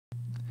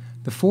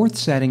The fourth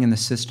setting in the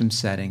system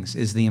settings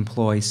is the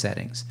employee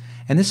settings.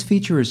 And this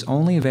feature is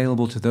only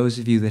available to those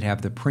of you that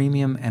have the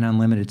premium and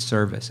unlimited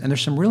service. And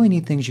there's some really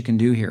neat things you can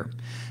do here.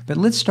 But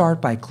let's start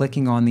by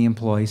clicking on the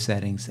employee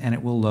settings and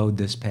it will load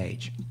this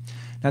page.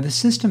 Now the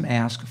system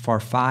asks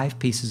for 5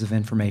 pieces of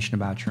information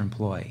about your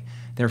employee: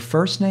 their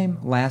first name,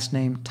 last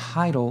name,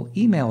 title,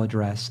 email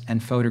address,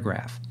 and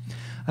photograph.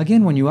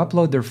 Again, when you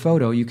upload their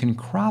photo, you can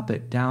crop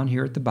it down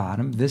here at the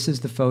bottom. This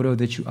is the photo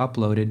that you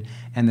uploaded,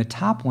 and the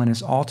top one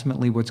is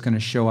ultimately what's going to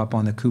show up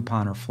on the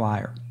coupon or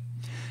flyer.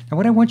 Now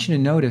what I want you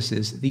to notice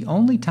is the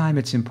only time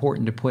it's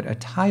important to put a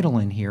title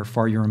in here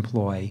for your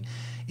employee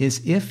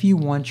is if you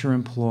want your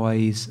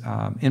employee's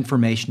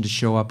information to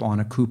show up on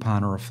a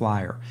coupon or a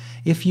flyer.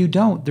 If you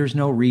don't, there's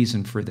no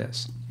reason for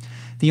this.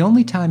 The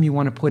only time you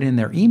want to put in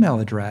their email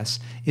address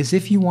is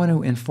if you want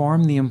to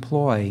inform the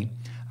employee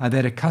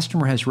that a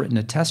customer has written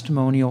a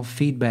testimonial,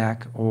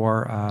 feedback,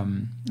 or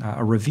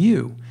a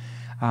review.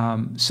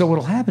 So what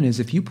will happen is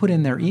if you put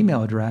in their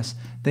email address,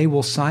 they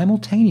will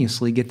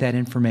simultaneously get that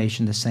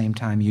information the same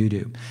time you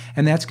do.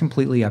 And that's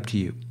completely up to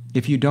you.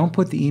 If you don't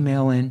put the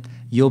email in,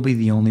 you'll be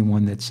the only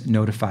one that's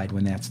notified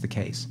when that's the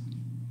case.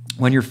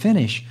 When you're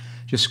finished,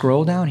 just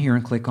scroll down here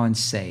and click on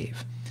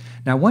Save.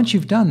 Now once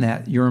you've done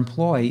that, your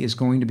employee is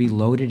going to be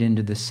loaded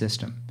into the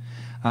system.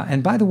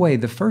 And by the way,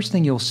 the first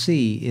thing you'll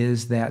see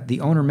is that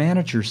the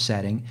owner-manager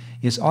setting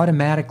is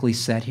automatically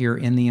set here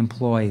in the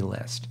employee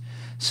list.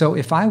 So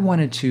if I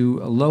wanted to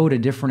load a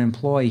different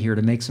employee here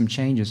to make some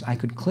changes, I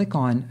could click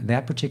on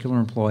that particular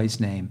employee's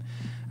name.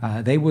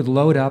 They would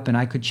load up and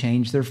I could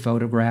change their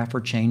photograph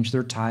or change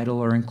their title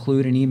or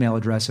include an email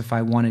address if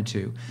I wanted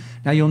to.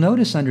 Now you'll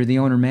notice under the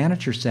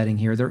owner-manager setting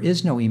here, there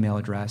is no email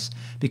address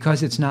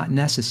because it's not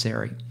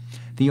necessary.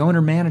 The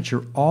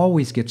owner-manager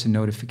always gets a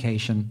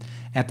notification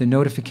at the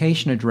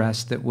notification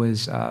address that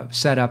was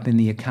set up in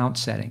the account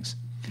settings.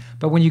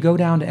 But when you go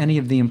down to any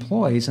of the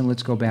employees, and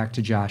let's go back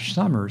to Josh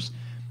Summers,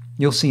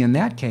 you'll see in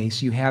that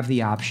case you have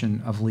the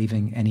option of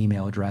leaving an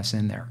email address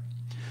in there.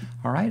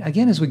 All right,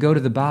 again, as we go to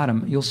the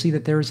bottom, you'll see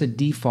that there is a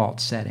default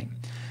setting.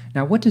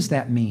 Now what does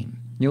that mean?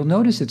 You'll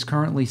notice it's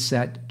currently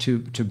set to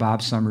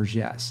Bob Summers,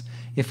 yes.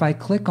 If I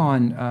click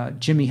on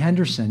Jimmy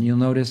Henderson, you'll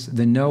notice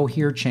the no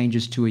here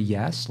changes to a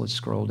yes. Let's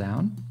scroll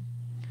down.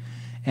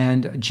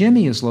 And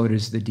Jimmy is loaded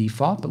as the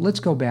default, but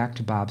let's go back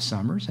to Bob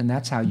Summers, and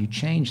that's how you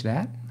change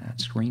that. That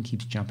screen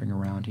keeps jumping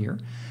around here.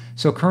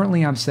 So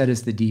currently I'm set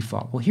as the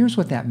default. Well, here's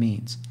what that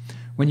means.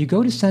 When you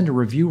go to send a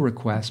review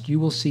request, you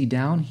will see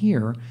down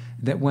here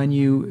that when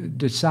you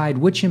decide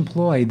which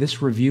employee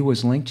this review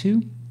was linked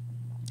to,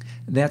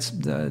 that's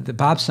the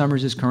Bob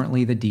Summers is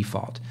currently the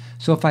default.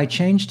 So if I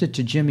changed it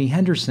to Jimmy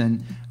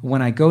Henderson,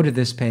 when I go to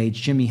this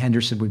page, Jimmy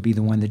Henderson would be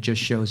the one that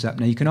just shows up.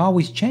 Now you can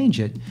always change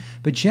it,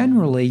 but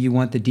generally you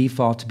want the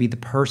default to be the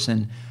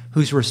person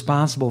who's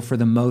responsible for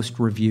the most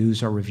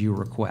reviews or review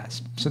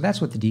requests. So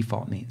that's what the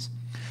default means.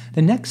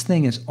 The next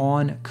thing is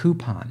on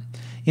coupon.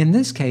 In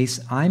this case,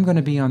 I'm going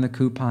to be on the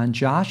coupon,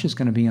 Josh is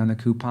going to be on the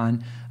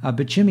coupon,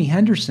 but Jimmy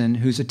Henderson,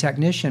 who's a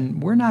technician,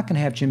 we're not going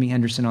to have Jimmy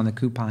Henderson on the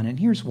coupon, and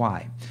here's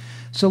why.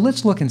 So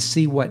let's look and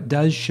see what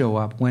does show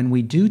up when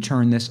we do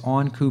turn this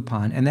on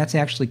coupon, and that's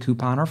actually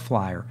coupon or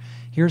flyer.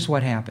 Here's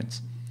what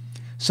happens.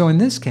 So in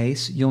this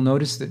case, you'll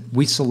notice that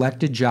we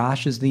selected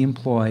Josh as the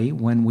employee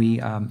when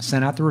we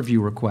sent out the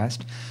review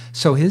request.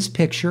 So his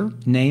picture,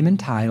 name, and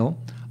title,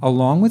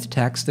 along with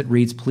text that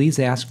reads, "Please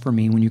ask for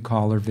me when you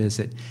call or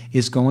visit,"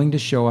 is going to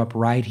show up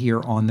right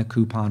here on the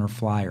coupon or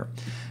flyer.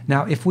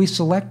 Now, if we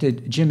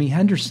selected Jimmy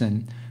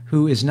Henderson,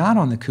 who is not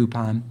on the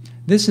coupon,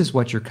 this is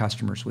what your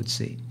customers would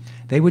see.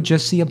 They would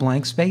just see a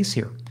blank space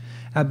here.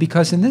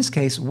 Because in this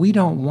case, we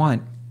don't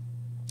want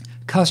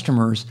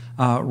customers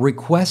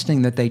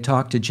requesting that they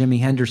talk to Jimmy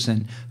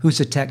Henderson, who's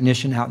a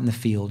technician out in the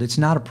field. It's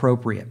not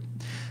appropriate.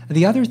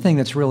 The other thing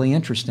that's really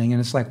interesting, and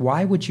it's like,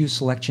 why would you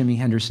select Jimmy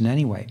Henderson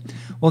anyway?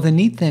 Well, the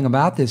neat thing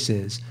about this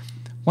is,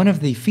 one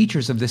of the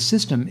features of this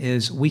system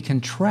is we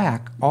can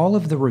track all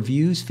of the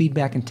reviews,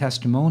 feedback, and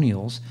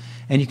testimonials.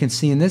 And you can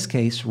see in this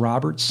case,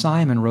 Robert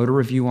Simon wrote a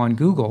review on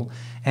Google,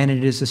 and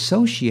it is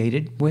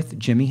associated with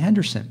Jimmy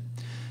Henderson.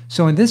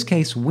 So in this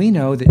case, we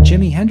know that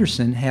Jimmy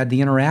Henderson had the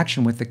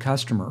interaction with the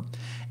customer,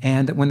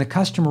 and that when the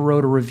customer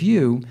wrote a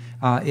review,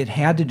 it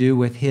had to do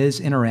with his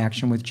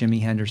interaction with Jimmy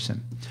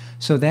Henderson.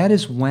 So that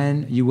is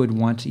when you would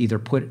want to either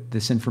put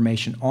this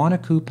information on a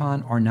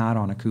coupon or not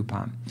on a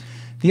coupon.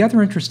 The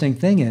other interesting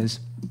thing is,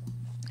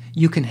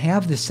 you can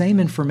have the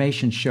same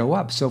information show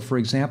up. So for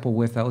example,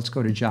 with, let's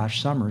go to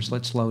Josh Summers,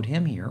 let's load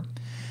him here.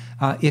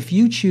 If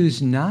you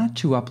choose not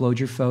to upload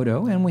your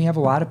photo, and we have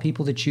a lot of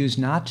people that choose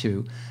not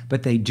to,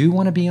 but they do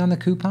want to be on the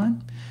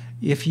coupon,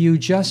 if you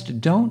just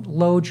don't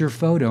load your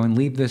photo and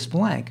leave this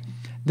blank,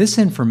 this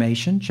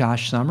information,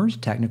 Josh Summers,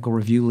 Technical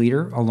Review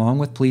Leader, along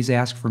with "Please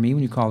ask for me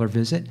when you call or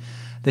visit,"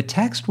 the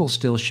text will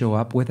still show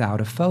up without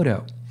a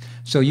photo.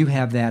 So you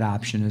have that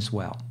option as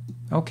well.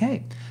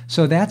 Okay,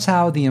 so that's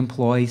how the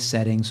employee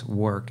settings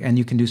work, and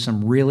you can do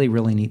some really,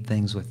 really neat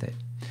things with it.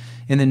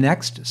 In the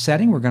next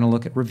setting, we're going to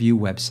look at review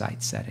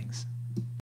website settings.